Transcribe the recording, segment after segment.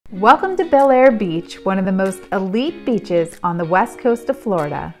Welcome to Belleair Beach, one of the most elite beaches on the west coast of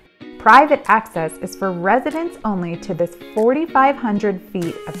Florida. Private access is for residents only to this 4,500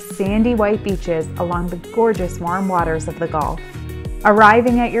 feet of sandy white beaches along the gorgeous warm waters of the Gulf.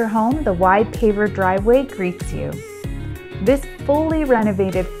 Arriving at your home, the wide paver driveway greets you. This fully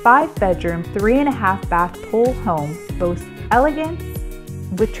renovated 5-bedroom, 3.5-bath pool home boasts elegance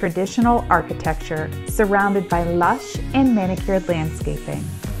with traditional architecture surrounded by lush and manicured landscaping.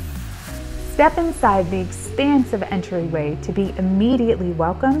 Step inside the expansive entryway to be immediately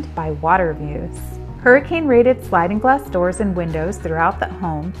welcomed by water views. Hurricane-rated sliding glass doors and windows throughout the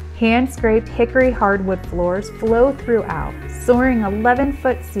home, hand-scraped hickory hardwood floors flow throughout. Soaring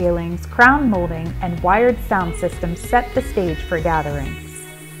 11-foot ceilings, crown molding, and wired sound systems set the stage for gatherings.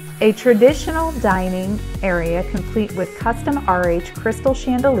 A traditional dining area complete with custom RH crystal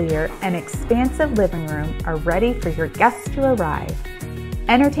chandelier and expansive living room are ready for your guests to arrive.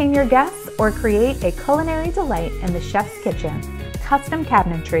 Entertain your guests or create a culinary delight in the chef's kitchen. Custom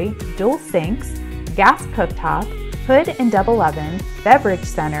cabinetry, dual sinks, gas cooktop, hood and double oven, beverage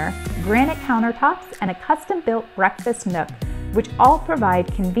center, granite countertops, and a custom-built breakfast nook, which all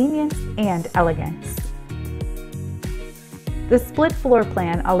provide convenience and elegance. The split floor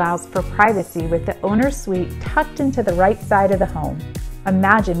plan allows for privacy with the owner's suite tucked into the right side of the home.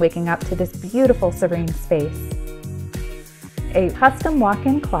 Imagine waking up to this beautiful, serene space. A custom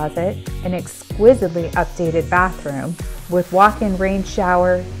walk-in closet, an exquisitely updated bathroom with walk-in rain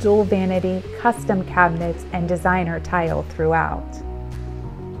shower, dual vanity, custom cabinets, and designer tile throughout.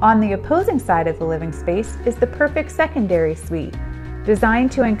 On the opposing side of the living space is the perfect secondary suite,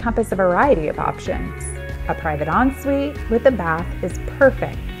 designed to encompass a variety of options. A private ensuite with a bath is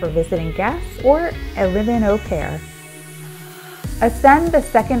perfect for visiting guests or a live-in au pair. Ascend the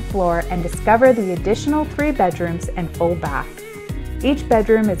second floor and discover the additional 3 bedrooms and full bath. Each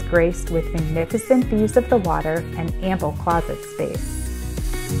bedroom is graced with magnificent views of the water and ample closet space.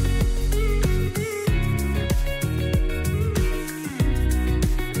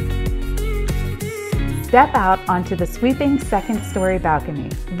 Step out onto the sweeping second-story balcony.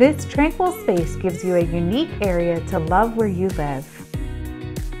 This tranquil space gives you a unique area to love where you live.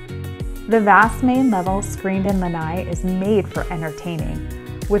 The vast main level screened-in lanai is made for entertaining,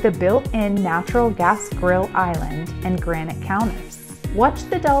 with a built-in natural gas grill island and granite counters. Watch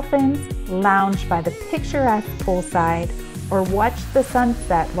the dolphins, lounge by the picturesque poolside, or watch the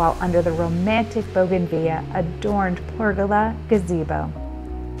sunset while under the romantic bougainvillea adorned pergola gazebo.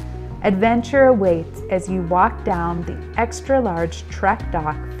 Adventure awaits as you walk down the extra-large Trek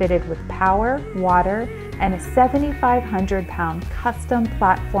dock fitted with power, water, and a 7,500-pound custom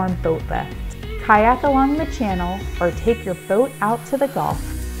platform boat lift. Kayak along the channel or take your boat out to the Gulf.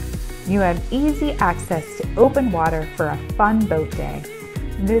 You have easy access to open water for a fun boat day.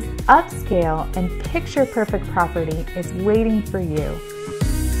 This upscale and picture-perfect property is waiting for you.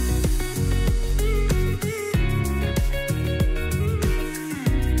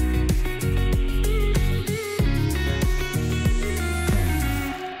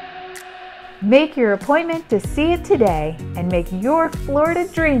 Make your appointment to see it today and make your Florida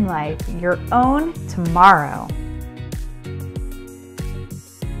dream life your own tomorrow.